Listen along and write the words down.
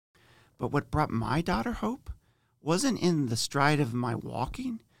But what brought my daughter hope wasn't in the stride of my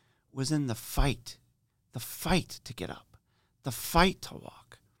walking, was in the fight to get up, the fight to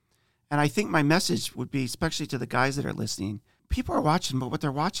walk. And I think my message would be, especially to the guys that are listening, people are watching, but what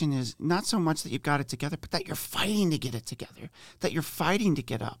they're watching is not so much that you've got it together, but that you're fighting to get it together, that you're fighting to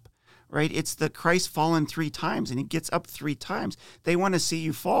get up, right? It's the Christ fallen 3 times, and he gets up 3 times. They want to see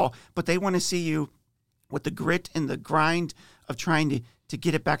you fall, but they want to see you with the grit and the grind of trying to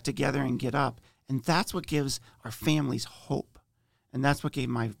get it back together and get up. And that's what gives our families hope. And that's what gave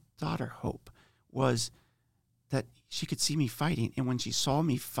my daughter hope, was that she could see me fighting. And when she saw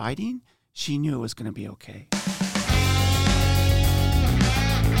me fighting, she knew it was going to be okay.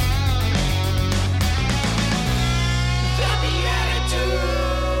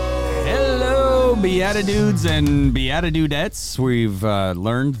 Hello, Beatitudes and Beatitudettes. We've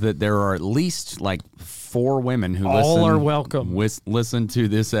learned that there are at least like 4 women who all are welcome. Listen to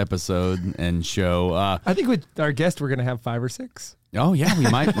this episode and show. I think with our guest, we're going to have 5 or 6. Oh yeah, we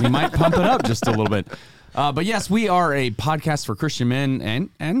might pump it up just a little bit. But yes, we are a podcast for Christian men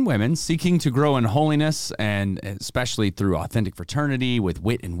and women seeking to grow in holiness, and especially through authentic fraternity with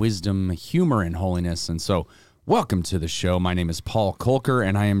wit and wisdom, humor and holiness. And so, welcome to the show. My name is Paul Kolker,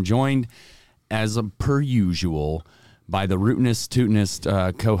 and I am joined, as per usual, by the rootinest,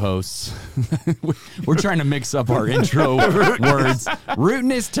 tootinest co-hosts. We're trying to mix up our intro words.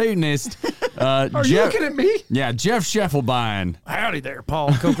 Rootinest, tootinest. Are you looking at me? Yeah, Jeff Scheffelbein. Howdy there,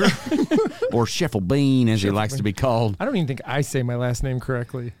 Paul Coker. Or Scheffelbein, as he likes to be called. I don't even think I say my last name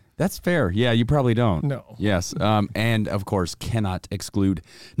correctly. That's fair. Yeah, you probably don't. No. Yes. And, of course, cannot exclude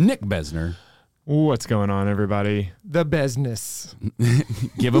Nick Besner. What's going on, everybody? The business.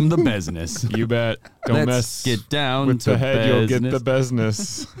 Give him the business. You bet. Don't Let's mess get down with to the head. business. You'll get the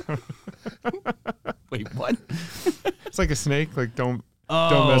business. Wait, what? It's like a snake. Like don't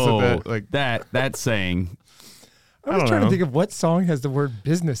mess with it. Like that saying. I was trying to think of what song has the word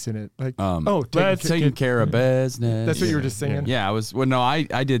business in it. Like, taking care of business. That's what you were just singing. Yeah,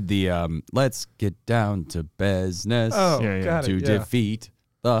 I did the let's get down to business. Oh, got to it. Yeah. defeat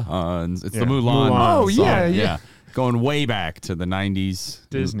the Huns. It's the Yeah. Mulan. Oh, song. yeah. Going way back to the 90s.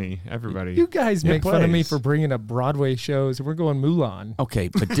 Disney. Everybody. You guys make fun of me plays. for bringing up Broadway shows, and we're going Mulan. Okay,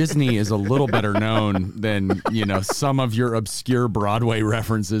 but Disney is a little better known than, some of your obscure Broadway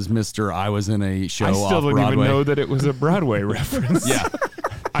references, Mr. I was in a show I still off don't Broadway. even know that it was a Broadway reference. Yeah.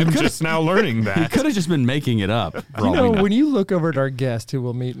 I'm just now learning He that. could have just been making it up. for all we know. When you look over at our guest, who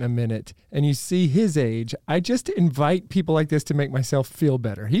we'll meet in a minute, and you see his age, I just invite people like this to make myself feel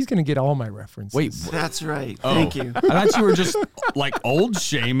better. He's going to get all my references. Wait. That's right. Oh. Thank you. I thought you were just like old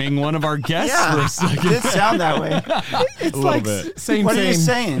shaming one of our guests for Yeah, a second. it did sound that way. It's a like little bit. same. What are you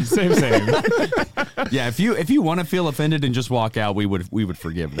saying? Same. Yeah, if you want to feel offended and just walk out, we would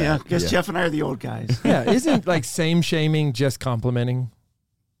forgive that. Yeah, because Jeff and I are the old guys. Yeah, isn't like same shaming just complimenting?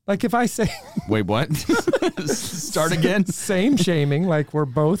 Like if I say Wait, what? Start again? same shaming, like we're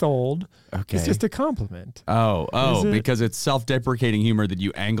both old, Okay. it's just a compliment. Oh, Is it? because it's self-deprecating humor that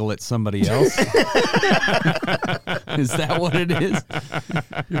you angle at somebody else? Is that what it is?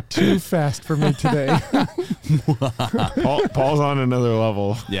 You're too fast for me today. Paul's on another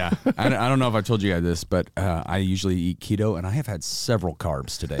level. Yeah. I don't know if I told you guys this, but I usually eat keto, and I have had several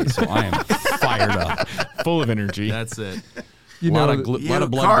carbs today, so I am fired up. Full of energy. That's it. You lot know, of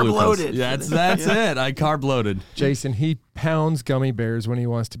blood carb glucose. loaded. That's it. I carb loaded. Jason, he pounds gummy bears when he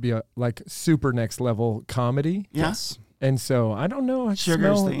wants to be a like super next level comedy. Yes. And so I don't know.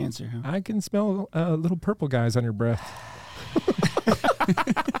 Sugar's the answer. Huh? I can smell little purple guys on your breath.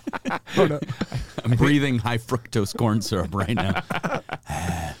 Oh, no. I'm breathing high fructose corn syrup right now.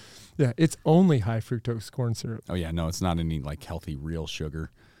 Yeah, it's only high fructose corn syrup. Oh, yeah. No, it's not any like healthy, real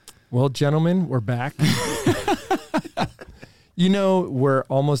sugar. Well, gentlemen, we're back. We're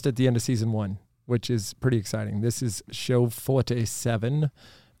almost at the end of season 1, which is pretty exciting. This is show 47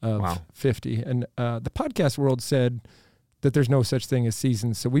 of 50. And the podcast world said that there's no such thing as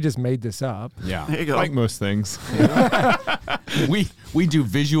seasons, so we just made this up. Yeah. There you go. Like most things. We do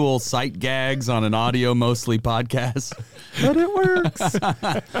visual sight gags on an audio mostly podcast. But it works.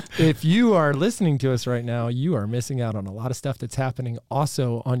 If you are listening to us right now, you are missing out on a lot of stuff that's happening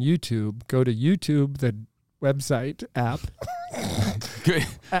also on YouTube. Go to YouTube, the website app. Good.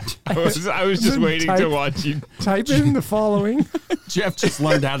 I was just waiting to watch you. Type in the following. Jeff just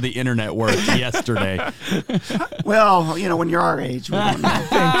learned how the internet works yesterday. Well, when you're our age, we don't know.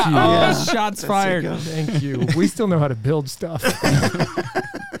 Thank you. Oh, shots fired. go. Thank you. We still know how to build stuff.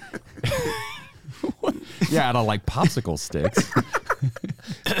 Yeah, out of like popsicle sticks.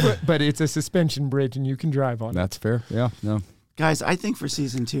 but it's a suspension bridge and you can drive on it. That's fair. Yeah. No. Guys, I think for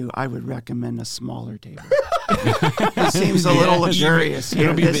season 2, I would recommend a smaller table. It seems a little luxurious.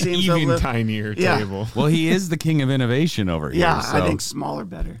 It'll be This the seems even tinier table. Well, he is the king of innovation over here. Yeah, so. I think smaller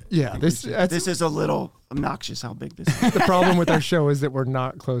better. Yeah, This this is a little obnoxious how big this is. the problem with our show is that we're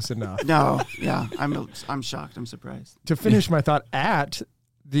not close enough. No, yeah, I'm shocked. I'm surprised. To finish my thought, at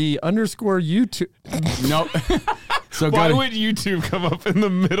the _ YouTube. Nope. So Why would YouTube come up in the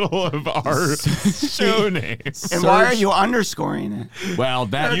middle of our show name? And why are you underscoring it? Well,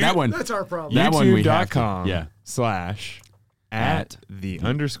 that one. That's our problem. That one we have to. YouTube.com Yeah. /at the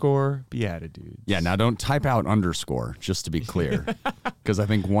 _ Beatitudes. Yeah, now don't type out underscore, just to be clear. Because I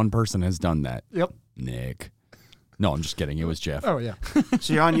think one person has done that. Yep. Nick. No, I'm just kidding. It was Jeff. Oh, yeah.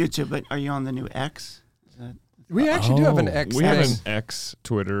 So you're on YouTube, but are you on the new X? Is that We actually do have an X We have thing. an X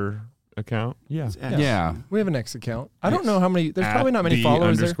Twitter account. Yeah. it's X? Yeah. We have an X account. I don't know how many. There's At probably not many the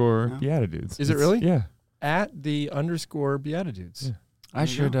followers there. _ Beatitudes. Is it really? Yeah. At the _ Beatitudes. Yeah. I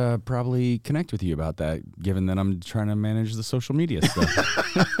should probably connect with you about that, given that I'm trying to manage the social media stuff.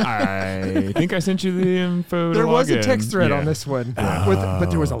 I think I sent you the info. There to was log a text in. thread Yeah. on this one, but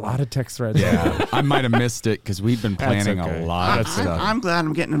there was a lot of text threads. Yeah, I might have missed it because we've been That's planning okay. a lot of That's stuff. I'm glad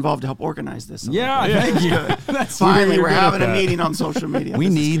I'm getting involved to help organize this. Yeah, thank you. That's Finally, you're we're good at having a that. meeting on social media. We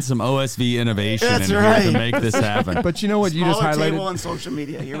This is need some OSV innovation That's in here right. to make this happen. But you know what? You just smaller table highlighted. on social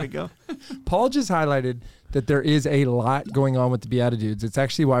media. Here we go. Paul just highlighted that there is a lot going on with the Beatitudes. It's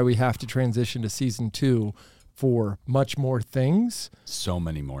actually why we have to transition to season 2 for much more things, So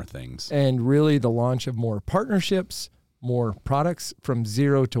many more things. and really the launch of more partnerships, more products from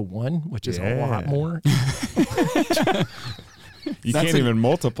 0 to 1, which is a lot Yeah. more. You That's can't a- even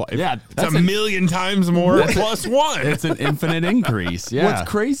multiply. Yeah, It's that's a million times more plus one. It's an infinite increase. Yeah. What's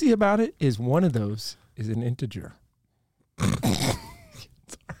crazy about it is one of those is an integer.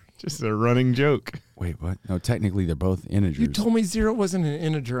 Just a running joke. Wait, what? No, technically they're both integers. You told me 0 wasn't an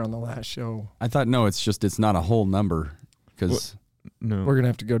integer on the last show. I thought no, it's not a whole number because No, We're gonna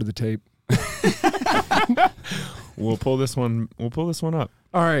have to go to the tape. we'll pull this one. We'll pull this one up.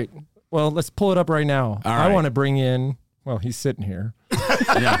 All right. Well, let's pull it up right now. All I right. want to bring in. Well, he's sitting here.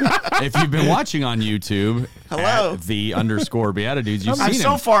 if you've been watching on YouTube, Hello. at the _ Beatitudes, you've I'm seen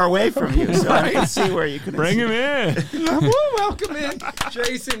so him. far away from you, so I can see where you could Bring him in. Welcome in,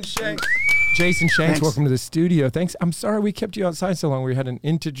 Jason Shanks. Jason Shanks, Thanks. welcome to the studio. Thanks. I'm sorry we kept you outside so long. We had an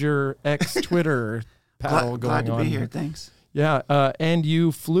integer X Twitter paddle Glad going to on. be here. Thanks. Yeah, and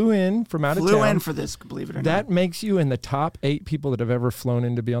you flew in from out of Flew town. in for this, believe it or That not. makes you in the top 8 people that have ever flown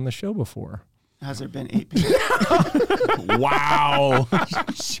in to be on the show before. Has there been 8 people? Wow,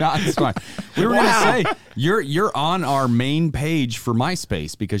 shots fired. We were Wow. gonna say you're on our main page for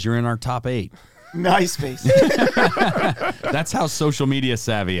MySpace because you're in our top 8. Nice face. That's how social media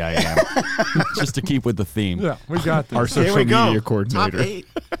savvy I am. Just to keep with the theme. Yeah, we got this. Our Here social we go. media Top coordinator. 8.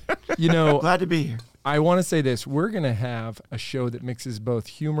 You know, Glad to be here. I want to say this. We're going to have a show that mixes both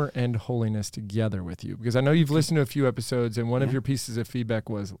humor and holiness together with you because I know you've listened to a few episodes and one of your pieces of feedback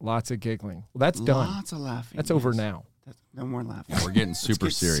was lots of giggling. Well, that's done. Lots of laughing. That's over yes. now. No more laughing. We're getting super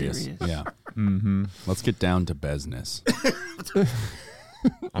get serious. serious. Yeah. Mm-hmm. Let's get down to business.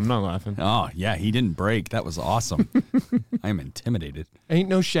 I'm not laughing. Oh, yeah, he didn't break. That was awesome. I am intimidated. Ain't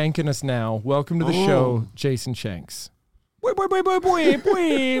no shanking us now. Welcome to the Oh. show, Jason Shanks.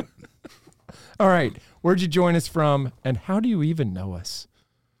 All right. Where'd you join us from and how do you even know us?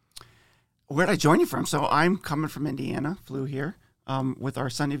 Where'd I join you from? So I'm coming from Indiana, flew here with our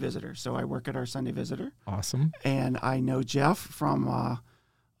Sunday Visitor. So I work at our Sunday Visitor. Awesome. And I know Jeff from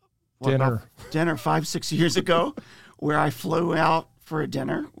Dinner. Dinner 5-6 years ago, where I flew out for a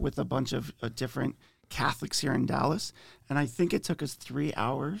dinner with a bunch of different Catholics here in Dallas. And I think it took us 3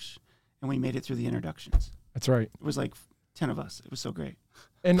 hours and we made it through the introductions. That's right. It was like 10 of us. It was so great.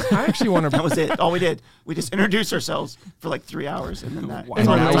 And I actually want That to. was it. All we did. We just introduced ourselves for like 3 hours. And then that. Wow. And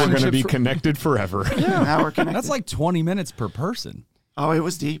Our Now we're going to relationship be for- connected forever. now we're connected. That's like 20 minutes per person. Oh, it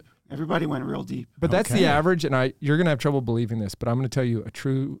was deep. Everybody went real deep. But that's Okay. the average, and you're going to have trouble believing this, but I'm going to tell you a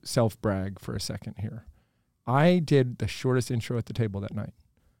true self-brag for a second here. I did the shortest intro at the table that night.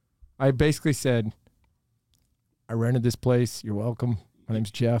 I basically said, I rented this place. You're welcome. My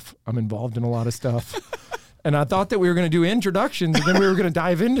name's Jeff. I'm involved in a lot of stuff. And I thought that we were going to do introductions, and then we were going to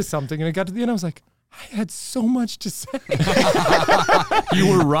dive into something. And it got to the end, I was like, I had so much to say. You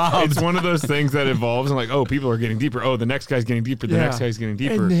were robbed. It's one of those things that evolves and like, oh, people are getting deeper. Oh, the next guy's getting deeper. The Yeah. next guy's getting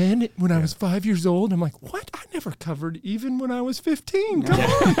deeper. And then when I was 5 years old, I'm like, what? I never covered even when I was 15. Come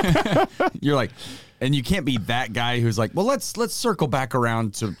on. You're like, and you can't be that guy who's like, well, let's circle back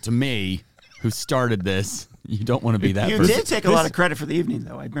around to me who started this. You don't want to be that You person. did take a lot of credit for the evening,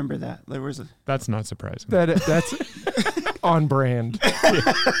 though. I remember that. There was a. That's not surprising. That's on brand.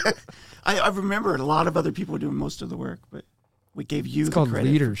 I remember a lot of other people doing most of the work, but we gave you It's the called credit.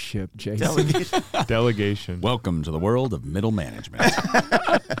 leadership, Jason. Delegation. Delegation. Welcome to the world of middle management.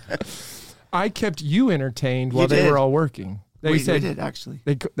 I kept you entertained while You they did. were all working. They we said did, actually.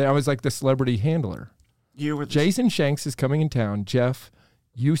 I was like the celebrity handler. You were the Jason Shanks is coming in town. Jeff,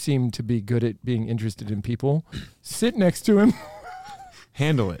 you seem to be good at being interested in people. Sit next to him.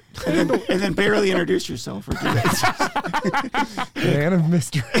 Handle it. and then barely introduce yourself. Or do that. Man of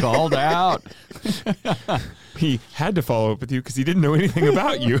mystery. Called out. He had to follow up with you because he didn't know anything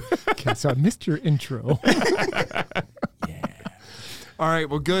about you. Okay, so I missed your intro. Yeah. All right,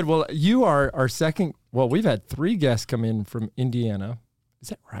 well, good. Well, you are our second. Well, we've had 3 guests come in from Indiana. Is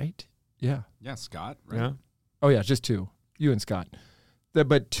that right? Yeah. Yeah, Scott. Right? Yeah. Oh, yeah, just 2. You and Scott.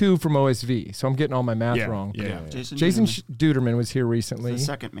 But 2 from OSV. So I'm getting all my math wrong. Yeah. Jason Duderman was here recently. the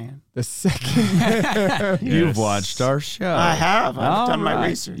second man. The second man. You've watched our show. I have. I've All done my right.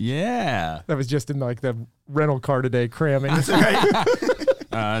 research. Yeah. That was just in like the rental car today cramming. That's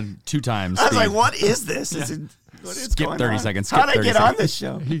right. 2 times. I was like, Steve. what is this? What is Skip going 30 on? seconds, How'd skip I 30 get on seconds. this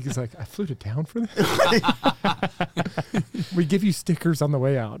show? He's like, I flew to town for this. We give you stickers on the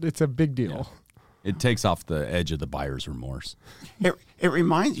way out. It's a big deal. It takes off the edge of the buyer's remorse. Your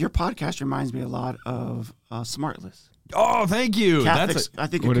podcast reminds me a lot of Smartless. Oh, thank you. Catholics, I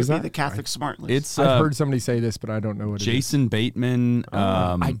think it what could is be that? the Catholic Smartless. It's I've heard somebody say this, but I don't know what it is. Jason Bateman.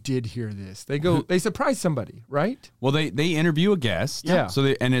 I did hear this. They surprise somebody, right? Well, they interview a guest. Yeah.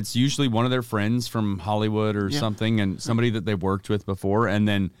 So and it's usually one of their friends from Hollywood or something, and somebody that they've worked with before. And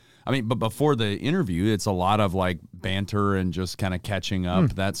then, but before the interview, it's a lot of like banter and just kind of catching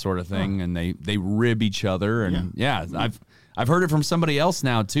up, that sort of thing. And they rib each other. And I've heard it from somebody else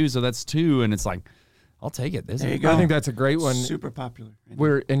now too. So that's 2, and it's like, I'll take it. There you go. I think that's a great one. Super popular.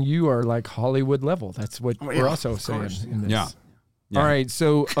 And you are like Hollywood level. That's what we're also of saying course, in this. Yeah. All right.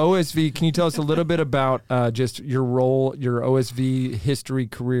 So OSV, can you tell us a little bit about just your role, your OSV history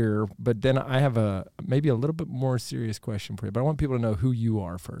career? But then I have maybe a little bit more serious question for you. But I want people to know who you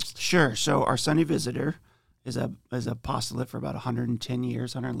are first. Sure. So our Sunday Visitor is a apostolate for about 110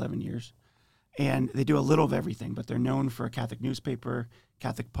 years, 111 years. And they do a little of everything, but they're known for a Catholic newspaper,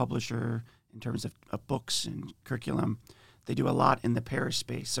 Catholic publisher in terms of books and curriculum. They do a lot in the parish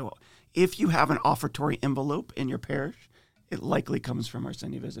space. So if you have an offertory envelope in your parish, it likely comes from our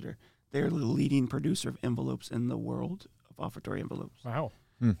Sunday Visitor. They're the leading producer of envelopes in the world, of offertory envelopes. Wow.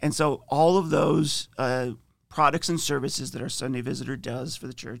 And so all of those products and services that our Sunday Visitor does for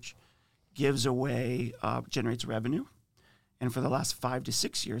the church gives away, generates revenue. And for the last 5 to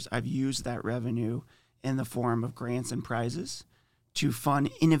 6 years, I've used that revenue in the form of grants and prizes to fund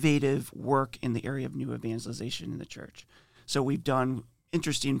innovative work in the area of new evangelization in the church. So we've done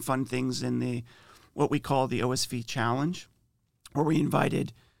interesting, fun things in what we call the OSV Challenge, where we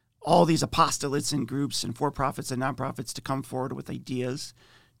invited all these apostolates and groups and for-profits and nonprofits to come forward with ideas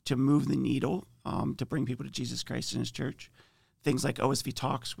to move the needle, to bring people to Jesus Christ in his church. Things like OSV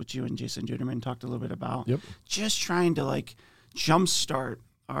Talks, which you and Jason Juderman talked a little bit about. Yep. Just trying to jumpstart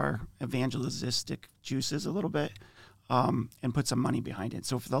our evangelistic juices a little bit, and put some money behind it.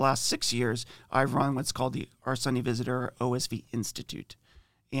 So for the last 6 years, I've run what's called our Sunday Visitor OSV Institute.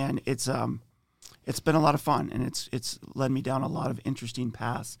 And it's been a lot of fun, and it's led me down a lot of interesting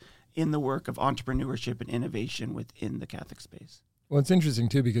paths in the work of entrepreneurship and innovation within the Catholic space. Well, it's interesting,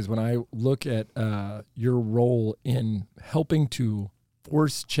 too, because when I look at your role in helping to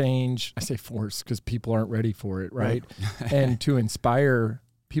force change, I say force because people aren't ready for it, right? And to inspire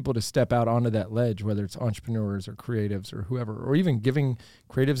people to step out onto that ledge, whether it's entrepreneurs or creatives or whoever, or even giving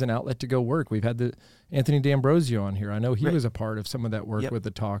creatives an outlet to go work. We've had the Anthony D'Ambrosio on here. I know he was a part of some of that work with the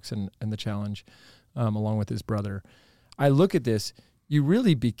talks and the challenge, along with his brother. I look at this, you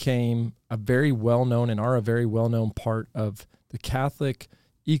really became a very well-known and are a very well-known part of the Catholic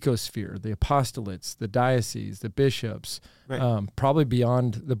ecosphere, the apostolates, the dioceses, the bishops, probably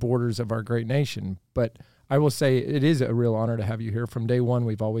beyond the borders of our great nation. But I will say it is a real honor to have you here. From day one,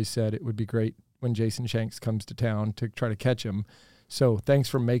 we've always said it would be great when Jason Shanks comes to town to try to catch him. So thanks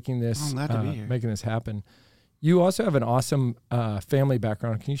for making this happen. You also have an awesome family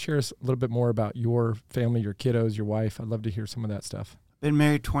background. Can you share us a little bit more about your family, your kiddos, your wife? I'd love to hear some of that stuff. Been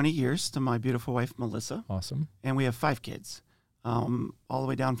married 20 years to my beautiful wife, Melissa. Awesome. And we have 5 kids, all the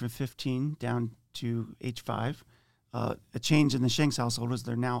way down from 15 down to age 5. A change in the Shanks household is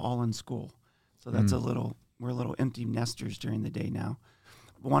they're now all in school. So that's we're a little empty nesters during the day now.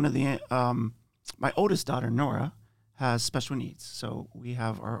 One of my oldest daughter, Nora, has special needs. So we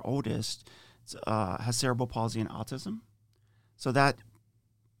have our oldest has cerebral palsy and autism. So that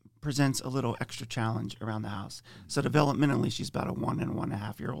presents a little extra challenge around the house. So developmentally, she's about a 1 and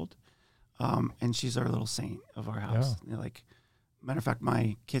 1.5 year old. And she's our little saint of our house. Yeah. You know, like, matter of fact,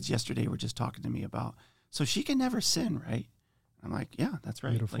 my kids yesterday were just talking to me about, so she can never sin, right? I'm like, yeah, that's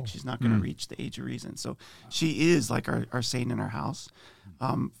right. Beautiful. Like, she's not going to reach the age of reason. So she is like our saint in our house.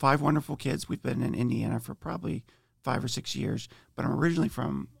 5 wonderful kids. We've been in Indiana for probably 5 or 6 years, but I'm originally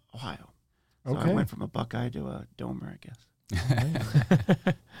from Ohio. So I went from a Buckeye to a Domer, I guess.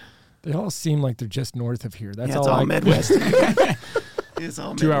 They all seem like they're just north of here. That's Yeah, it's all Midwest. It's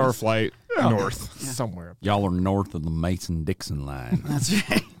all 2 hour Midwest. flight north. somewhere. Y'all are north of the Mason-Dixon line. That's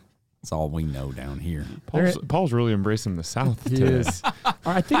right. That's all we know down here. Paul's really embracing the South He today. is.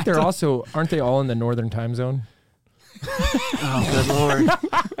 I think they're also, aren't they all in the northern time zone? Oh, good Lord.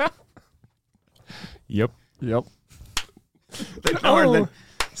 Yep. Yep. The northern.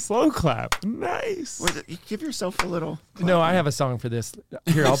 Slow clap. Nice. You give yourself a little. No, I have a song for this.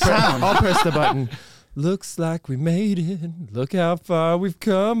 Here, I'll press the button. Looks like we made it. Look how far we've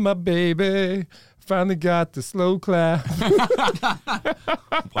come, my baby. Finally got the slow clap.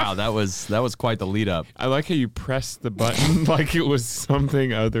 Wow, that was quite the lead up. I like how you pressed the button like it was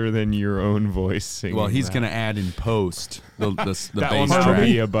something other than your own voice singing. Well, he's that. going to add in post the That bass will now track.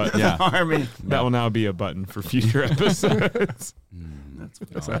 be a button. Yeah. Harmony. That will now be a button for future episodes.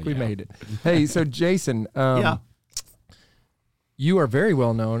 Looks like we made it. Hey, so Jason, Yeah. you are very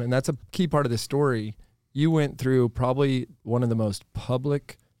well known, and that's a key part of the story. You went through probably one of the most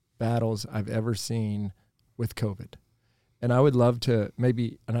public battles I've ever seen with COVID. And I would love to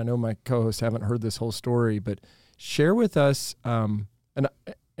maybe, and I know my co-hosts haven't heard this whole story, but share with us, and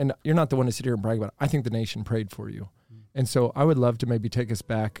you're not the one to sit here and brag about it. I think the nation prayed for you. And so I would love to maybe take us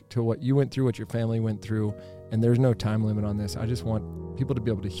back to what you went through, what your family went through, and there's no time limit on this. I just want people to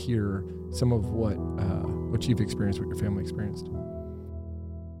be able to hear some of what you've experienced, what your family experienced.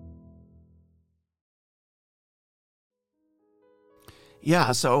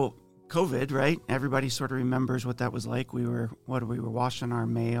 Yeah, so COVID, right? Everybody sort of remembers what that was like. We were washing our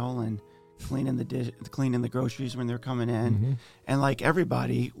mail and cleaning the groceries when they're coming in, Mm-hmm. and like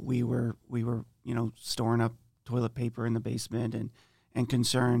everybody, we were storing up toilet paper in the basement and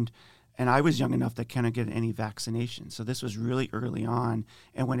concerned. And I was young enough to kind of get any vaccination, so this was really early on.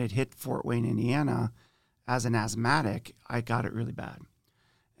 And when it hit Fort Wayne, Indiana, as an asthmatic, I got it really bad,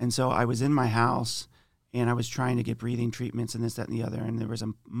 and so I was in my house. And I was trying to get breathing treatments and this, that, and the other. And there was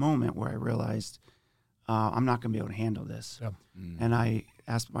a moment where I realized I'm not going to be able to handle this. Yeah. And I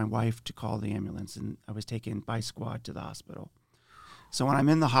asked my wife to call the ambulance, and I was taken by squad to the hospital. So when I'm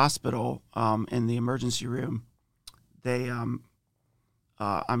in the hospital, in the emergency room, I'm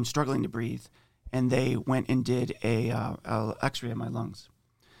struggling to breathe. And they went and did a x-ray of my lungs.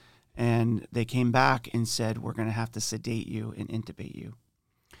 And they came back and said, we're going to have to sedate you and intubate you.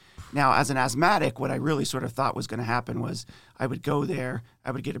 Now, as an asthmatic, what I really sort of thought was going to happen was I would go there,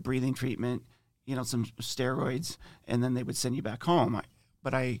 I would get a breathing treatment, some steroids, and then they would send you back home.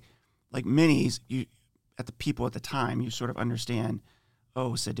 But like minis, at the people at the time, you sort of understand,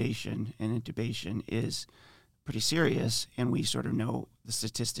 sedation and intubation is pretty serious, and we sort of know the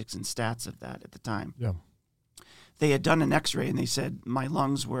statistics and stats of that at the time. Yeah. They had done an x-ray, and they said my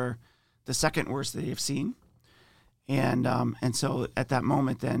lungs were the second worst they have seen. And so at that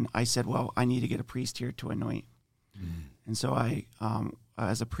moment, then I said, well, I need to get a priest here to anoint. And so I,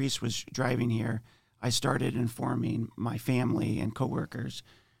 as a priest was driving here, I started informing my family and coworkers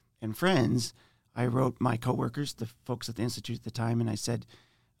and friends. I wrote my coworkers, the folks at the Institute at the time, and I said,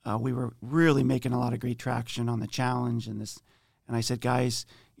 we were really making a lot of great traction on the challenge and this. And I said, guys,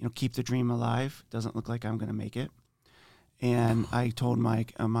 keep the dream alive. Doesn't look like I'm going to make it. And I told my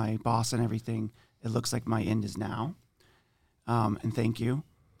boss and everything, it looks like my end is now. And thank you.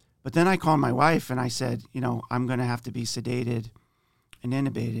 But then I called my wife and I said, I'm going to have to be sedated and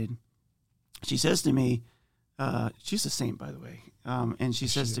intubated. She says to me, she's a saint, by the way. And she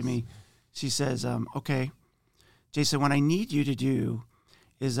says to me, okay, Jason, what I need you to do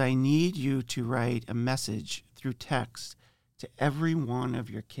is I need you to write a message through text to every one of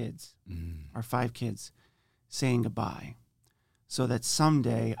your kids, our 5 kids, saying goodbye, so that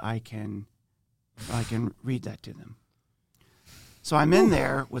someday I can read that to them. So I'm in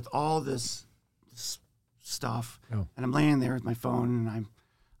there with all this stuff, and I'm laying there with my phone, and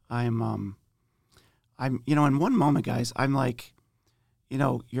I'm in one moment, guys, I'm like,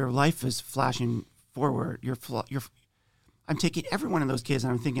 your life is flashing forward. I'm taking every one of those kids,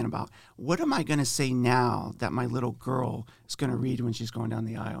 and I'm thinking about, what am I going to say now that my little girl is going to read when she's going down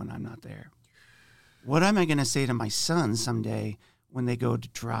the aisle and I'm not there? What am I going to say to my sons someday when they go to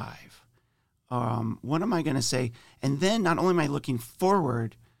drive? What am I going to say? And then not only am I looking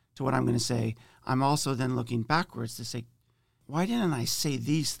forward to what I'm going to say, I'm also then looking backwards to say, why didn't I say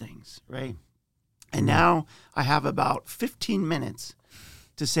these things, right? And now I have about 15 minutes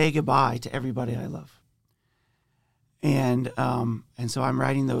to say goodbye to everybody I love. And so I'm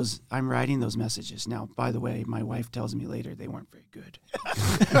writing those messages. Now, by the way, my wife tells me later they weren't very good.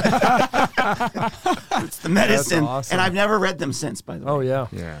 It's the medicine. That's awesome. And I've never read them since, by the way. Oh, yeah.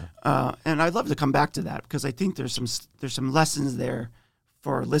 Yeah. And I'd love to come back to that because I think there's some lessons there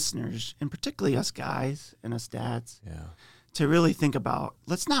for our listeners, and particularly us guys and us dads, to really think about,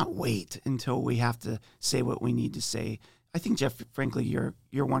 let's not wait until we have to say what we need to say. I think, Jeff, frankly,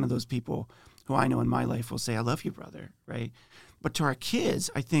 you're one of those people who I know in my life will say, I love you, brother, right? But to our kids,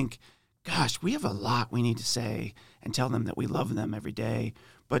 I think, gosh, we have a lot we need to say and tell them that we love them every day.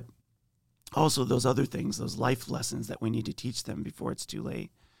 But also those other things, those life lessons that we need to teach them before it's too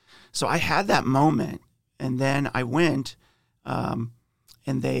late. So I had that moment, and then I went, and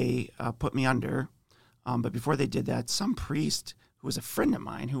they put me under. But before they did that, some priest who was a friend of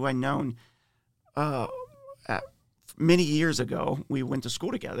mine, who I'd known many years ago, we went to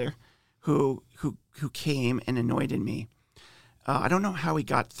school together, who came and anointed me. I don't know how he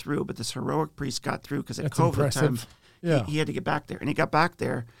got through, but this heroic priest got through because at That's COVID impressive. time, he had to get back there. And he got back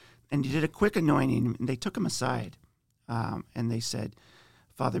there, and he did a quick anointing, and they took him aside. And they said,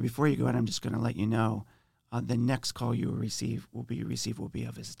 Father, before you go out, I'm just going to let you know, the next call you will be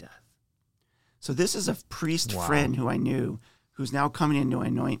of his death. So this is a priest friend who I knew, who's now coming in to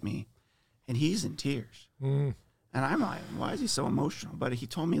anoint me, and he's in tears. And I'm like, why is he so emotional? But he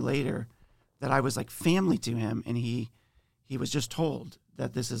told me later that I was like family to him, and he was just told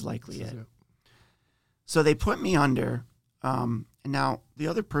that this is likely it. So they put me under, and now the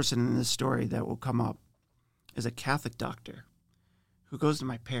other person in this story that will come up is a Catholic doctor who goes to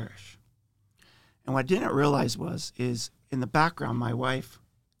my parish. And what I didn't realize is in the background, my wife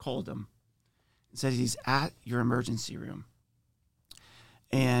called him and said he's at your emergency room.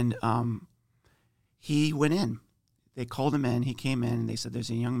 And he went in. They called him in. He came in, and they said, there's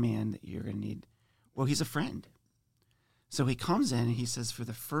a young man that you're going to need. Well, he's a friend. So he comes in, and he says for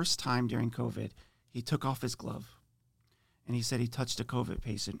the first time during COVID, he took off his glove. And he said he touched a COVID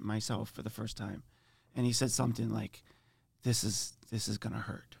patient, myself, for the first time. And he said something like, this is going to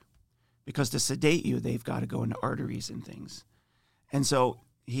hurt. Because to sedate you, they've got to go into arteries and things. And so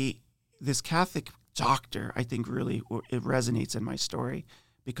this Catholic doctor, I think really it resonates in my story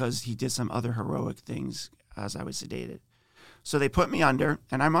because he did some other heroic things as I was sedated. So they put me under,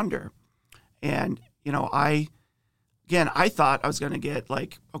 and I'm under. And, I thought I was going to get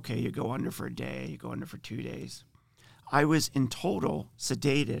like, okay, you go under for a day, you go under for 2 days. I was in total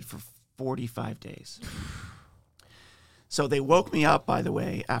sedated for 45 days. So they woke me up, by the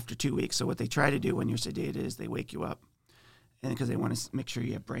way, after 2 weeks. So what they try to do when you're sedated is they wake you up, and because they want to make sure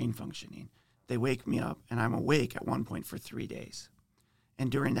you have brain functioning. They wake me up, and I'm awake at one point for 3 days.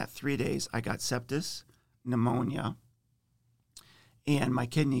 And during that 3 days, I got sepsis, pneumonia, and my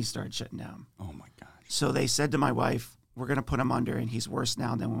kidneys started shutting down. Oh, my gosh. So they said to my wife, we're going to put him under, and he's worse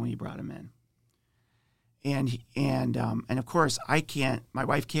now than when we brought him in. And of course, my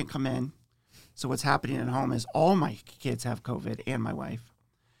wife can't come in. So what's happening at home is all my kids have COVID and my wife.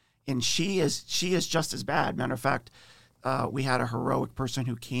 And she is just as bad. Matter of fact, we had a heroic person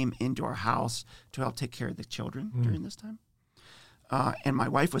who came into our house to help take care of the children during this time. And my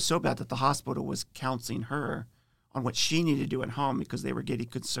wife was so bad that the hospital was counseling her on what she needed to do at home because they were getting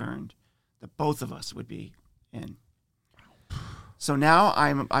concerned that both of us would be in. So now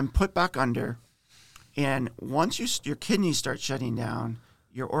I'm put back under, and once your kidneys start shutting down,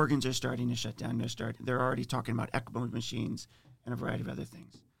 your organs are starting to shut down. They're already talking about ECMO machines and a variety of other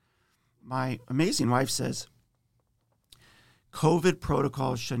things. My amazing wife says, COVID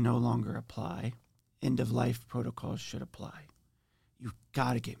protocols should no longer apply. End-of-life protocols should apply. You've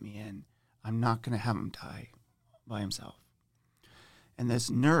got to get me in. I'm not going to have him die by himself. And this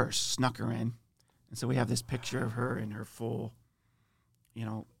nurse snuck her in. And so we have this picture of her in her full,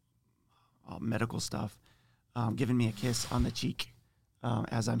 medical stuff, giving me a kiss on the cheek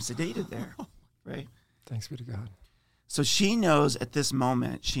as I'm sedated there, right? Thanks be to God. So she knows at this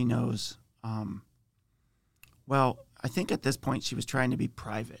moment, I think at this point she was trying to be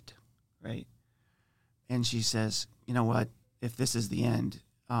private, right? And she says, you know what, if this is the end,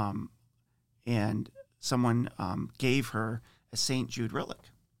 and someone gave her a St. Jude relic.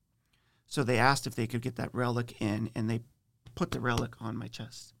 So they asked if they could get that relic in, and they put the relic on my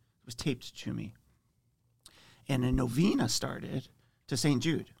chest. It was taped to me. And a novena started to St.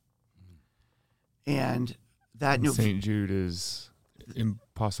 Jude. And that St. Jude is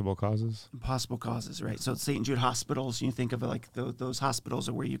Impossible causes. Impossible causes, right? So St. Jude hospitals, you think of it like those hospitals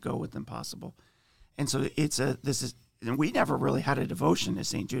are where you go with impossible. And so and we never really had a devotion to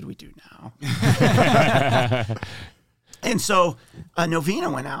St. Jude. We do now. And so a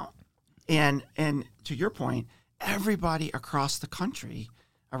novena went out. And to your point, everybody across the country,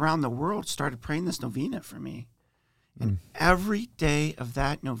 around the world, started praying this novena for me. And every day of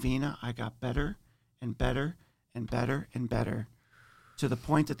that novena, I got better and better and better and better, to the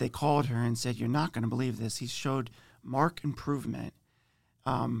point that they called her and said, "You're not going to believe this. He showed marked improvement."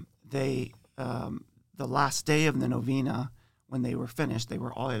 The last day of the novena, when they were finished, there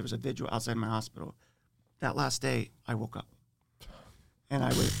was a vigil outside my hospital. That last day, I woke up. And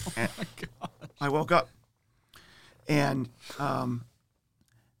I woke up. And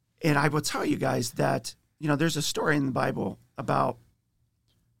I will tell you guys that, there's a story in the Bible about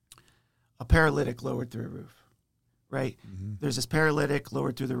a paralytic lowered through a roof, right? Mm-hmm. There's this paralytic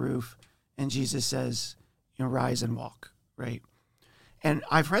lowered through the roof, and Jesus says, rise and walk, right? And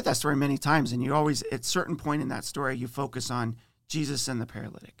I've read that story many times, and you always, at a certain point in that story, you focus on Jesus and the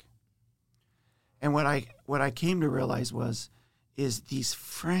paralytic. And what I came to realize is these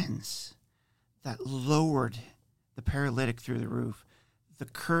friends that lowered the paralytic through the roof, the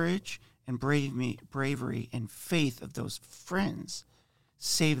courage and bravery and faith of those friends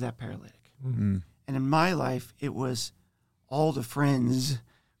saved that paralytic. Mm-hmm. And in my life, it was all the friends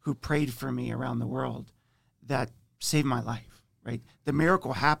who prayed for me around the world that saved my life. Right, the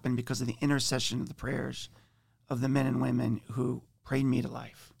miracle happened because of the intercession of the prayers of the men and women who prayed me to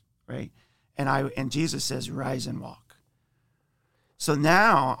life. Right, and Jesus says, "Rise and walk." So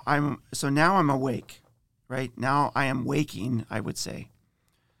now I'm awake. Right now I am waking, I would say.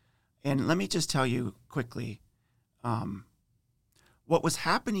 And let me just tell you quickly, what was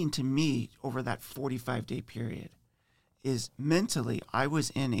happening to me over that 45-day period is mentally I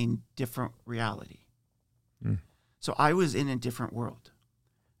was in a different reality. Mm. So I was in a different world,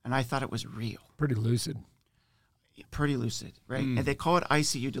 and I thought it was real. Pretty lucid, right? And they call it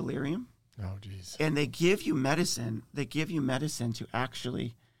ICU delirium. Oh, geez. And they give you medicine. They give you medicine to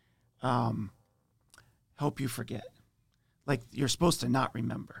actually help you forget. Like, you're supposed to not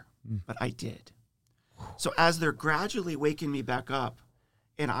remember, but I did. So as they're gradually waking me back up,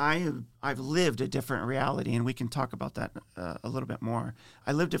 and I've lived a different reality, and we can talk about that a little bit more.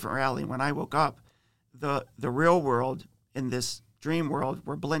 I lived a different reality. When I woke up, the real world and this dream world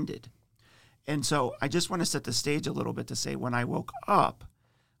were blended. And so I just want to set the stage a little bit to say, when I woke up,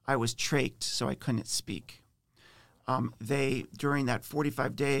 I was trached, so I couldn't speak. During that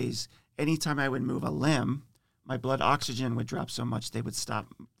 45 days, anytime I would move a limb, my blood oxygen would drop so much they just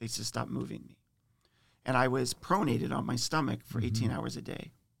stop moving me. And I was pronated on my stomach for 18 hours a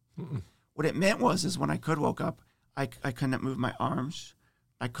day. Mm-mm. What it meant is when I could woke up, I couldn't move my arms.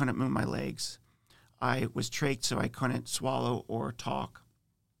 I couldn't move my legs. I was trached, so I couldn't swallow or talk.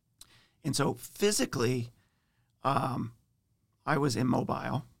 And so physically, I was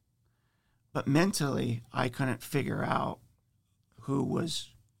immobile. But mentally, I couldn't figure out what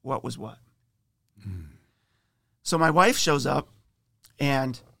was what. Mm. So my wife shows up,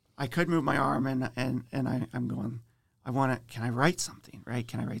 and I could move my arm, and I'm going, can I write something, right?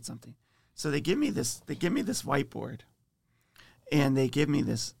 Can I write something? So they give me this whiteboard, and they give me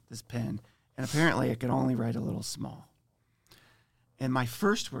this pen, and apparently I could only write a little small. And my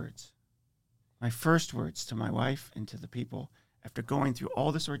first words to my wife and to the people, after going through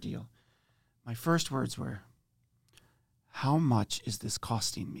all this ordeal, my first words were, "How much is this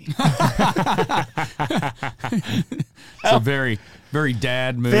costing me?" It's a very, very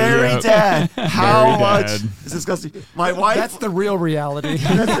dad move. Very dad. How much is this costing me? My wife. That's the real reality.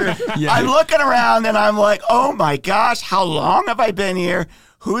 Yeah. I'm looking around and I'm like, oh my gosh, how long have I been here?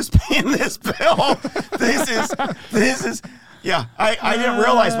 Who's paying this bill? This is. Yeah, I didn't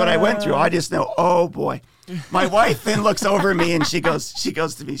realize what I went through. I just know, oh boy. My wife then looks over at me and she goes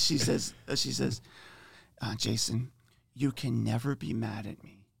to me. She says, Jason, you can never be mad at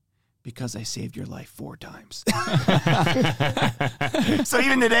me because I saved your life 4 times. So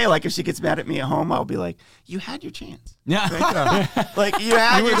even today, like if she gets mad at me at home, I'll be like, you had your chance. Yeah. Right? Like you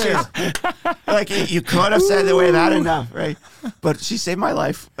had your chance. Like you could have said the way that enough, right? But she saved my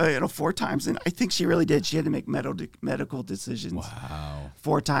life, 4 times. And I think she really did. She had to make medical decisions. Wow.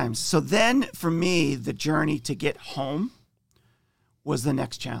 4 times. So then for me, the journey to get home was the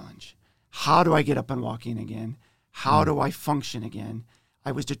next challenge. How do I get up and walking again? How do I function again?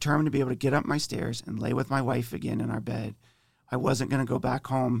 I was determined to be able to get up my stairs and lay with my wife again in our bed. I wasn't going to go back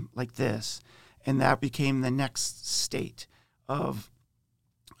home like this. And that became the next state of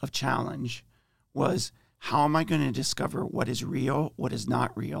challenge, was How am I going to discover what is real, what is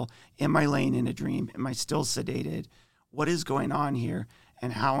not real? Am I laying in a dream? Am I still sedated? What is going on here?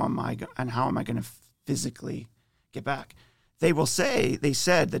 And how am I going to physically get back?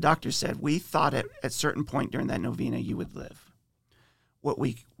 The doctor said, we thought at a certain point during that novena you would live. What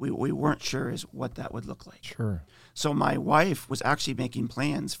we weren't sure is what that would look like. Sure. So my wife was actually making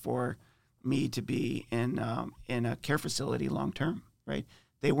plans for me to be in a care facility long term, right?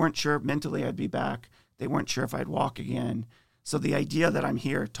 They weren't sure mentally I'd be back. They weren't sure if I'd walk again. So the idea that I'm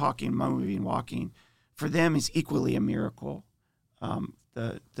here talking, moving, walking, for them is equally a miracle,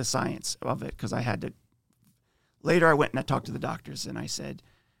 the science of it, because I had to. Later I went and I talked to the doctors and I said,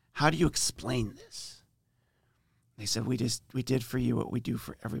 how do you explain this? They said, we did for you what we do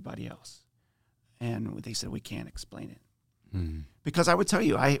for everybody else. And they said, we can't explain it. Mm. Because I would tell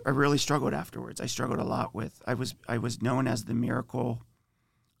you, I really struggled afterwards. I struggled a lot with, I was known as the miracle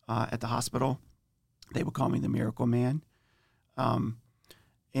at the hospital. They would call me the miracle man.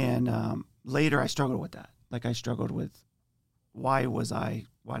 Later I struggled with that. Like I struggled with, why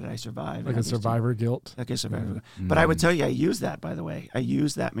did I survive? Like a survivor guilt. Like a survivor guilt. But I would tell you, I used that, by the way. I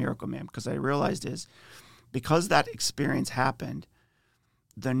used that miracle man because I realized because that experience happened,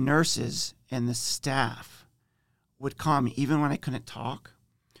 the nurses and the staff would call me even when I couldn't talk,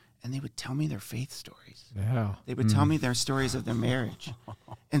 and they would tell me their faith stories. Yeah. They would tell me their stories of their marriage.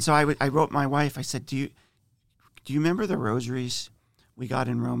 And so I wrote my wife, I said, do you remember the rosaries we got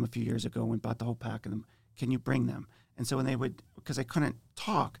in Rome a few years ago and we bought the whole pack of them? Can you bring them? And so when they would, because I couldn't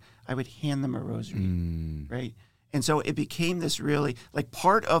talk, I would hand them a rosary, right? And so it became this really, like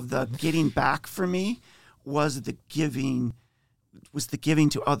part of the getting back for me was the giving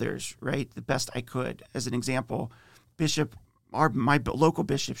to others, right? The best I could. As an example, my local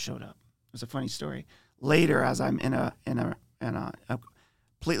bishop showed up. It was a funny story. Later, as I'm in a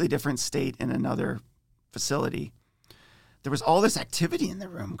completely different state in another facility, there was all this activity in the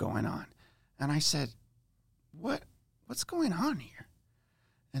room going on. And I said, what's going on here?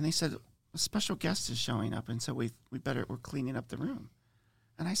 And they said, a special guest is showing up, and so we're cleaning up the room.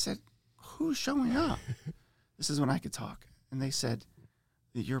 And I said, who's showing up? This is when I could talk. And they said,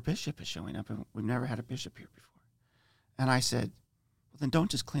 your bishop is showing up, and we've never had a bishop here before. And I said, well, then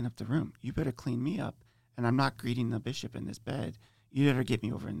don't just clean up the room. You better clean me up, and I'm not greeting the bishop in this bed. You better get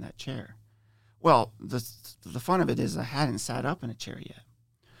me over in that chair. Well, the fun of it is I hadn't sat up in a chair yet.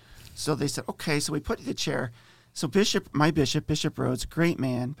 So they said, okay, so we put the chair. So Bishop Rhodes, great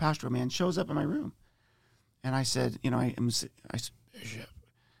man, pastoral man, shows up in my room. And I said, Bishop,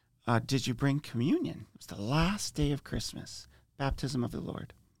 did you bring communion? It was the last day of Christmas, baptism of the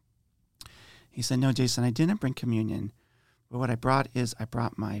Lord. He said, no, Jason, I didn't bring communion. But what I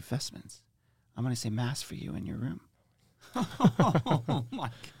brought my vestments. I'm going to say mass for you in your room. Oh, my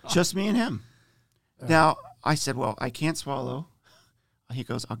God. Just me and him. Now, I said, well, I can't swallow. He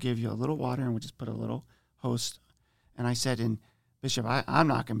goes, I'll give you a little water, and we'll just put a little host. And I said, and Bishop, I'm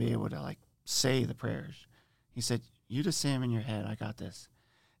not going to be able to say the prayers. He said, you just say them in your head. I got this.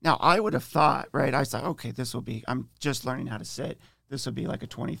 Now, I would have thought, right, I thought, okay, I'm just learning how to sit. This will be like a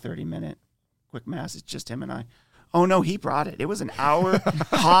 20, 30-minute quick mass. It's just him and I. Oh, no, he brought it. It was an hour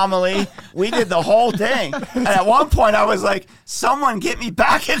homily. We did the whole thing. And at one point, I was like, someone get me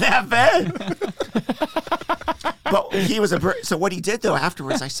back in that bed. But he was so what he did, though,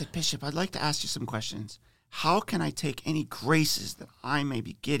 afterwards, I said, Bishop, I'd like to ask you some questions. How can I take any graces that I may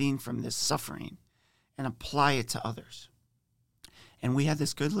be getting from this suffering and apply it to others? And we had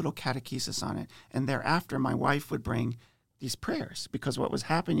this good little catechesis on it. And thereafter, my wife would bring these prayers, because what was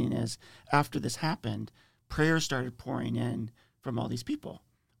happening is after this happened, prayers started pouring in from all these people,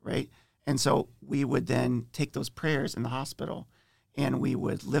 right? And so we would then take those prayers in the hospital and we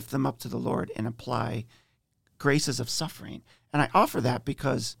would lift them up to the Lord and apply graces of suffering. And I offer that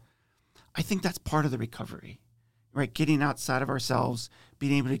because I think that's part of the recovery, right? Getting outside of ourselves,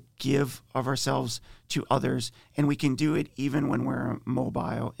 being able to give of ourselves to others. And we can do it even when we're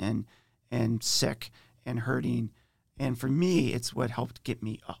mobile and sick and hurting. And for me, it's what helped get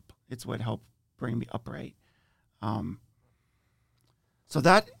me up. It's what helped bring me upright. So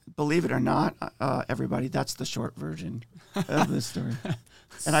that, believe it or not, everybody, that's the short version of this story.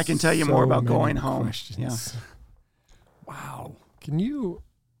 And I can tell you more about going home. Questions. Yeah. Wow.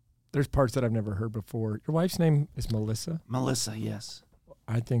 There's parts that I've never heard before. Your wife's name is Melissa? Melissa, yes.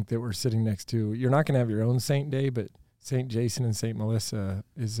 I think that we're sitting next to, you're not going to have your own saint day, but St. Jason and St. Melissa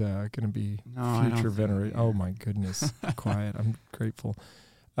is going to be future venerate. Oh, my goodness. Quiet. I'm grateful.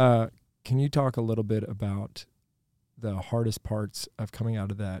 Can you talk a little bit about the hardest parts of coming out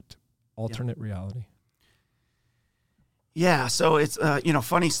of that alternate reality? Yeah, so it's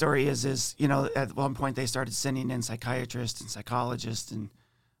funny story is at one point they started sending in psychiatrists and psychologists and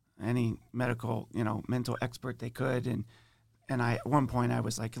any medical mental expert they could, and at one point I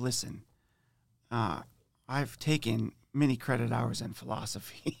was like, listen, I've taken many credit hours in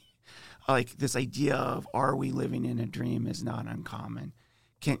philosophy. Like this idea of are we living in a dream is not uncommon.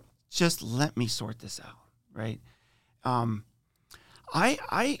 Can just let me sort this out, right?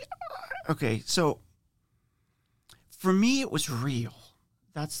 Okay, so for me it was real.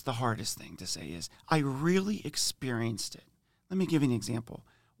 That's the hardest thing to say is I really experienced it. Let me give you an example.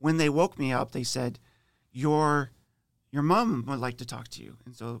 When they woke me up, they said, your mom would like to talk to you.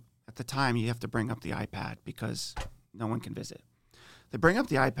 And so at the time you have to bring up the iPad because no one can visit. They bring up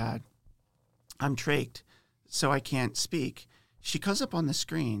the iPad. I'm trached, so I can't speak. She comes up on the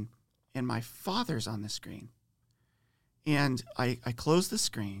screen, and my father's on the screen. And I close the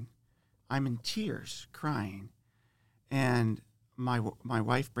screen. I'm in tears, crying. And my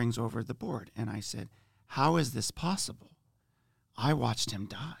wife brings over the board, and I said, how is this possible? I watched him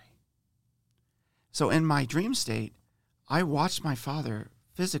die. So in my dream state, I watched my father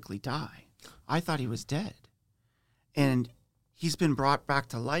physically die. I thought he was dead. And he's been brought back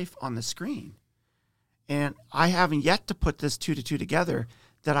to life on the screen. And I haven't yet to put this 2 to 2 together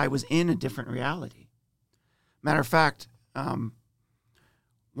that I was in a different reality. Matter of fact, one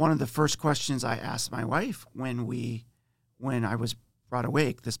of the first questions I asked my wife when I was brought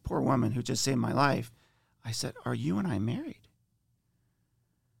awake, this poor woman who just saved my life, I said, are you and I married?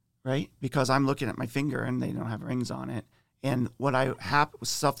 Right? Because I'm looking at my finger and they don't have rings on it. And what was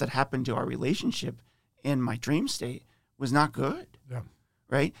stuff that happened to our relationship in my dream state was not good. Yeah.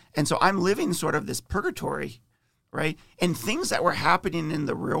 Right? And so I'm living sort of this purgatory, right? And things that were happening in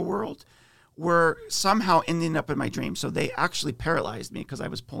the real world were somehow ending up in my dream. So they actually paralyzed me because I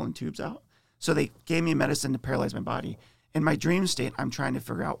was pulling tubes out. So they gave me medicine to paralyze my body. In my dream state, I'm trying to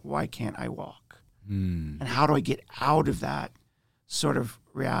figure out why can't I walk? And how do I get out of that sort of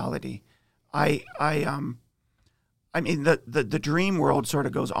reality? I mean, the dream world sort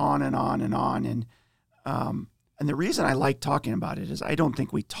of goes on and on and on. And the reason I like talking about it is I don't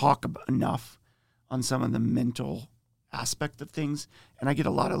think we talk enough on some of the mental aspect of things. And I get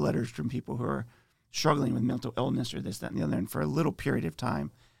a lot of letters from people who are struggling with mental illness or this, that, and the other. And for a little period of time,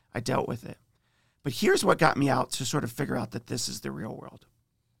 I dealt with it. But here's what got me out to sort of figure out that this is the real world.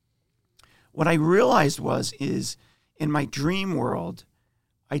 What I realized is in my dream world,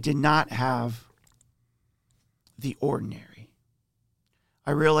 I did not have the ordinary.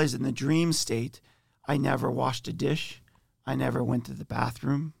 I realized in the dream state, I never washed a dish. I never went to the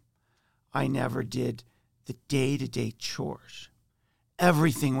bathroom. I never did the day-to-day chores.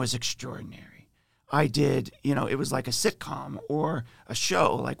 Everything was extraordinary. I did, it was like a sitcom or a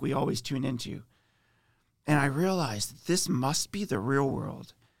show like we always tune into. And I realized that this must be the real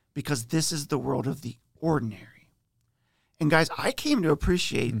world because this is the world of the ordinary. And guys, I came to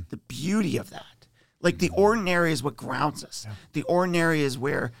appreciate the beauty of that. Like the ordinary is what grounds us. Yeah. The ordinary is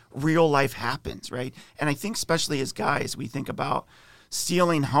where real life happens, right? And I think especially as guys, we think about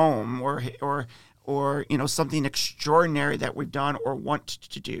stealing home or something extraordinary that we've done or want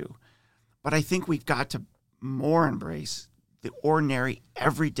to do. But I think we've got to more embrace the ordinary,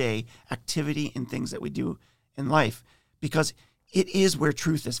 everyday activity and things that we do in life because it is where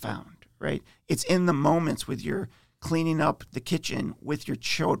truth is found, right? It's in the moments with your cleaning up the kitchen with your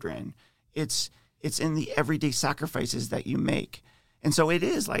children. It's in the everyday sacrifices that you make. And so it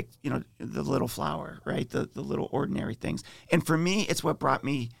is like, the little flower, right? The little ordinary things. And for me, it's what brought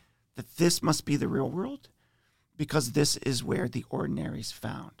me that this must be the real world because this is where the ordinary is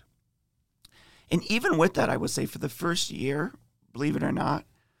found. And even with that, I would say for the first year, believe it or not,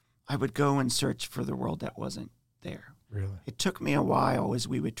 I would go and search for the world that wasn't there. Really? It took me a while as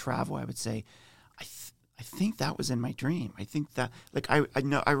we would travel. I would say, I think that was in my dream. I think that,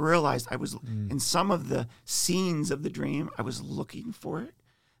 I realized I was in some of the scenes of the dream, I was looking for it.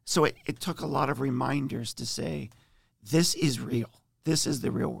 So it took a lot of reminders to say, this is real. This is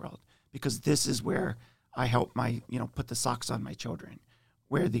the real world because this is where I help put the socks on my children,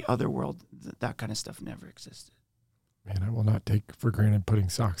 where the other world, that kind of stuff never existed. Man, I will not take for granted putting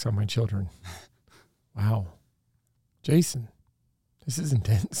socks on my children. Wow. Jason, this is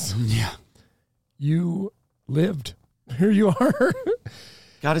intense. Yeah. You lived. Here you are.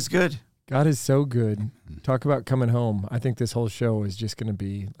 God is good. God is so good. Talk about coming home. I think this whole show is just going to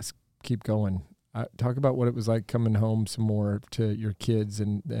be, let's keep going. Talk about what it was like coming home some more to your kids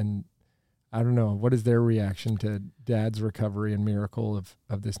and I don't know, what is their reaction to Dad's recovery and miracle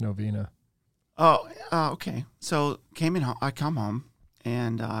of this novena? Oh, okay. So I come home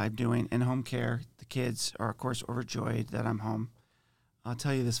and I'm doing in-home care. The kids are, of course, overjoyed that I'm home. I'll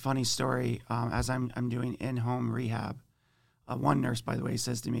tell you this funny story. As I'm doing in-home rehab, one nurse, by the way,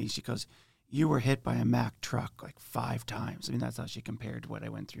 says to me, she goes, "You were hit by a Mack truck like 5 times." I mean, that's how she compared what I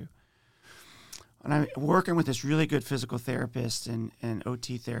went through. And I'm working with this really good physical therapist and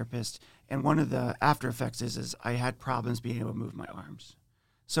OT therapist. And one of the after effects is I had problems being able to move my arms.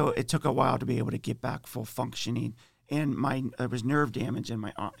 So it took a while to be able to get back full functioning. And there was nerve damage in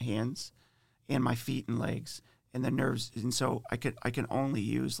my hands and my feet and legs and the nerves. And so I can only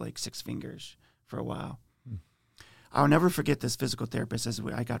use like 6 fingers for a while. I'll never forget this physical therapist. As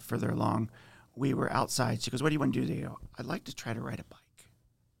I got further along, we were outside. She goes, "What do you want to do today?" I go, "I'd like to try to ride a bike."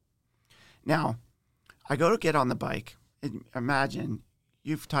 Now, I go to get on the bike. And imagine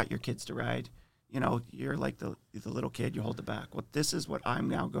you've taught your kids to ride. You know, you're like the little kid, you hold the back. Well, this is what I'm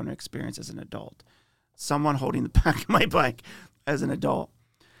now going to experience as an adult. Someone holding the back of my bike as an adult.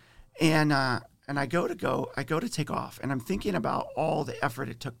 And I go to take off, and I'm thinking about all the effort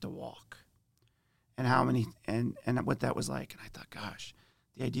it took to walk and how many and what that was like. And I thought, gosh,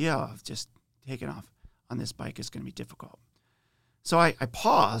 the idea of just taking off on this bike is going to be difficult. So I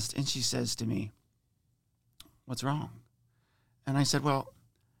paused, and she says to me, "What's wrong?" And I said, "Well,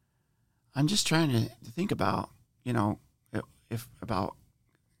 I'm just trying to think about, you know, about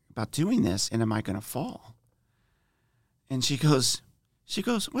doing this, and am I going to fall?" And she goes,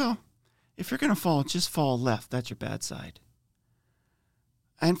 "Well, if you're going to fall, just fall left. That's your bad side."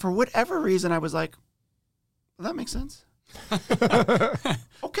 And for whatever reason, I was like, well, that makes sense.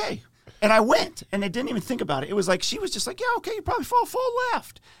 Okay. And I went, and I didn't even think about it. It was like, she was just like, "Yeah, okay, you probably fall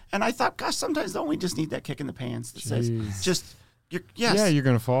left." And I thought, gosh, sometimes don't we just need that kick in the pants that says, just, yes. Yeah, you're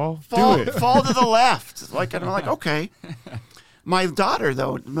going to fall. Do it. Fall to the left. Like, and I'm like, okay. My daughter,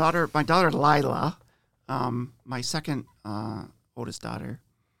 Lila, my second oldest daughter,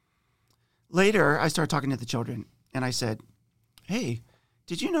 later I started talking to the children, and I said, "Hey,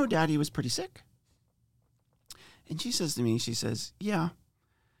 did you know Daddy was pretty sick?" And she says to me, "Yeah,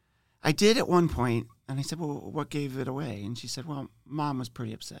 I did at one point." And I said, "Well, what gave it away?" And she said, "Well, Mom was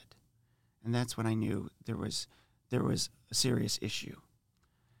pretty upset." And that's when I knew there was a serious issue.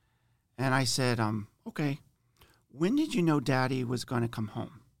 And I said, "Okay, when did you know Daddy was going to come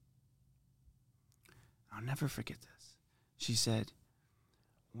home?" I'll never forget this. She said,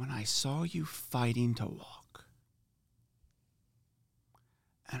 "When I saw you fighting to walk."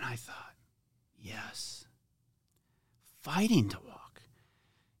 And I thought, yes, fighting to walk.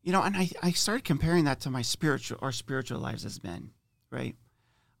 You know, and I started comparing that to our spiritual lives as men, right?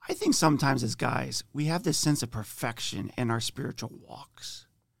 I think sometimes as guys, we have this sense of perfection in our spiritual walks,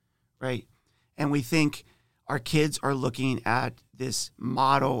 right? And we think our kids are looking at this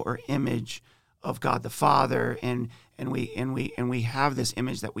model or image of God the Father, and we have this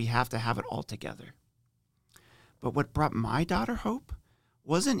image that we have to have it all together. But what brought my daughter hope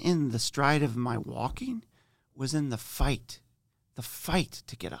wasn't in the stride of my walking, was in the fight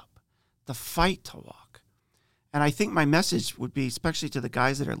to get up, the fight to walk. And I think my message would be, especially to the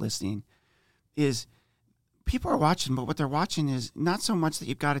guys that are listening, is people are watching, but what they're watching is not so much that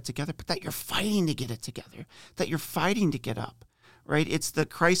you've got it together, but that you're fighting to get it together, that you're fighting to get up, right? It's the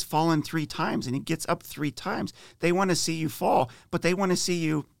Christ fallen 3 times, and he gets up 3 times. They want to see you fall, but they want to see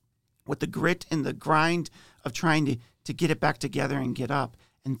you with the grit and the grind of trying to get it back together and get up.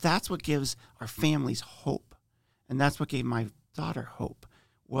 And that's what gives our families hope. And that's what gave my daughter hope,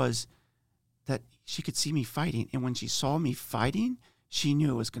 was that she could see me fighting. And when she saw me fighting, she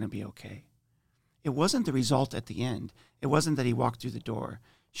knew it was going to be okay. It wasn't the result at the end. It wasn't that he walked through the door.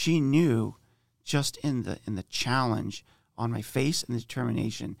 She knew just in the challenge on my face and the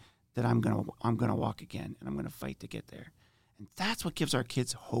determination that I'm gonna walk again, and I'm gonna fight to get there. And that's what gives our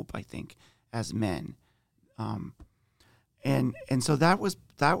kids hope, I think, as men. And so that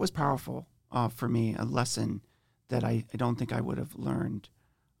was powerful for me, a lesson that I don't think I would have learned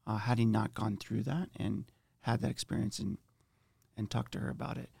had he not gone through that and had that experience and talked to her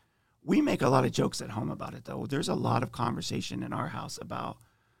about it. We make a lot of jokes at home about it, though. There's a lot of conversation in our house about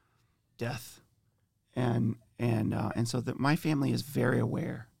death, and so that my family is very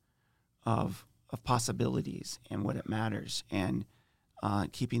aware of possibilities and what it matters, and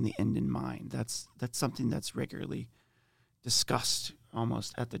keeping the end in mind. That's something that's regularly discussed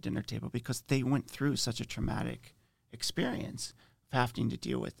almost at the dinner table, because they went through such a traumatic experience of having to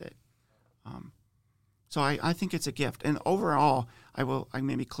deal with it. So I think it's a gift. And overall, I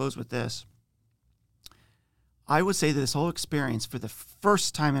maybe close with this. I would say that this whole experience, for the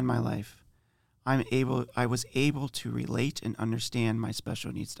first time in my life, I was able to relate and understand my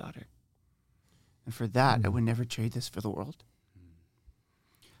special needs daughter. And for that, I would never trade this for the world.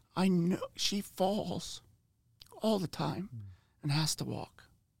 I know she falls all the time and has to walk,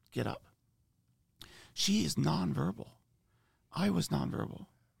 get up. She is nonverbal. I was nonverbal.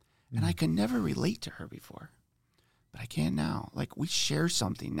 And I could never relate to her before. But I can now. Like, we share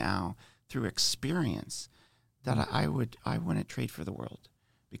something now through experience that I wouldn't trade for the world.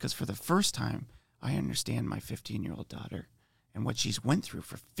 Because for the first time, I understand my 15-year-old daughter and what she's went through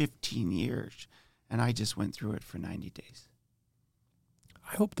for 15 years. And I just went through it for 90 days.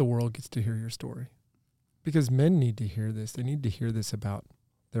 I hope the world gets to hear your story. Because men need to hear this. They need to hear this about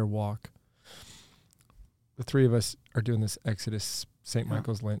their walk. The three of us are doing this Exodus St.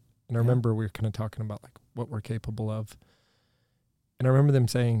 Michael's Lent. And I remember we were kind of talking about like what we're capable of. And I remember them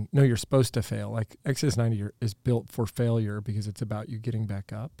saying, no, you're supposed to fail. Like Exodus 90 is built for failure because it's about you getting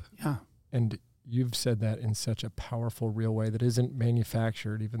back up. Yeah. And you've said that in such a powerful, real way that isn't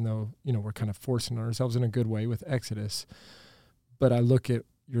manufactured, even though, we're kind of forcing ourselves in a good way with Exodus. But I look at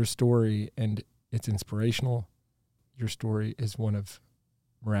your story and it's inspirational. Your story is one of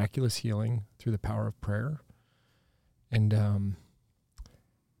miraculous healing through the power of prayer. And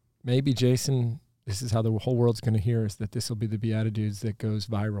maybe, Jason, this is how the whole world's going to hear, is that this will be the Beatitudes that goes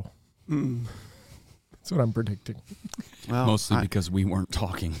viral. That's what I'm predicting. Well, Mostly because we weren't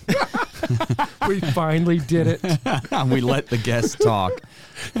talking. We finally did it. We let the guests talk.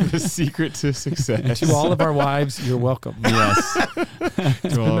 The secret to success. To all of our wives, you're welcome. Yes.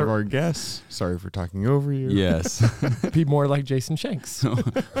 To all of our guests, sorry for talking over you. Yes. Be more like Jason Shanks.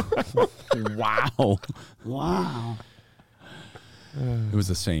 Wow. wow. It was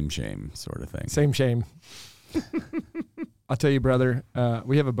the same shame sort of thing. Same shame. I'll tell you, brother,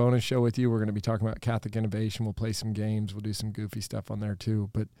 we have a bonus show with you. We're going to be talking about Catholic innovation. We'll play some games. We'll do some goofy stuff on there too.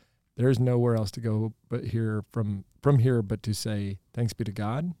 But there's nowhere else to go but here from here but to say thanks be to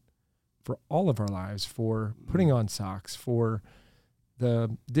God for all of our lives, for putting on socks, for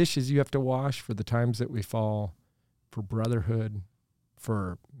the dishes you have to wash, for the times that we fall, for brotherhood,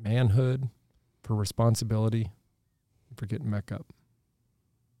 for manhood, for responsibility, for getting back up.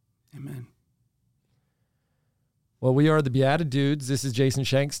 Amen. Well, we are the Beatitudes. This is Jason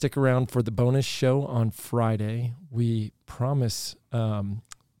Shanks. Stick around for the bonus show on Friday. We promise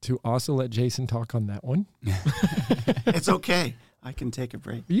to also let Jason talk on that one. It's okay. I can take a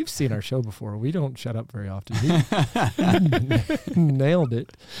break. You've seen our show before. We don't shut up very often. Nailed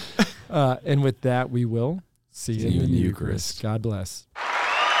it. And with that, we will see you in the Eucharist. God bless.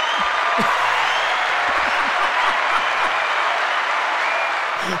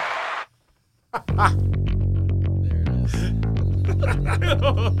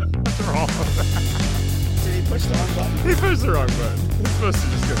 Did he push the wrong button? He pushed the wrong button. He's supposed to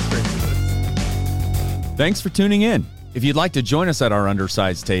just go straight to this. Thanks for tuning in. If you'd like to join us at our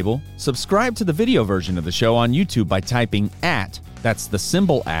undersized table, subscribe to the video version of the show on YouTube by typing @ that's the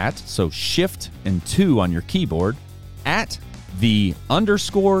symbol @ so shift and 2 on your keyboard, @the_Beatitudes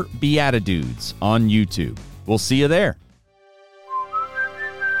on YouTube. We'll see you there.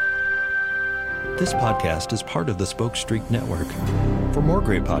 This podcast is part of the Spoke Street Network. For more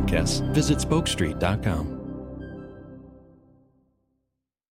great podcasts, visit spokestreet.com.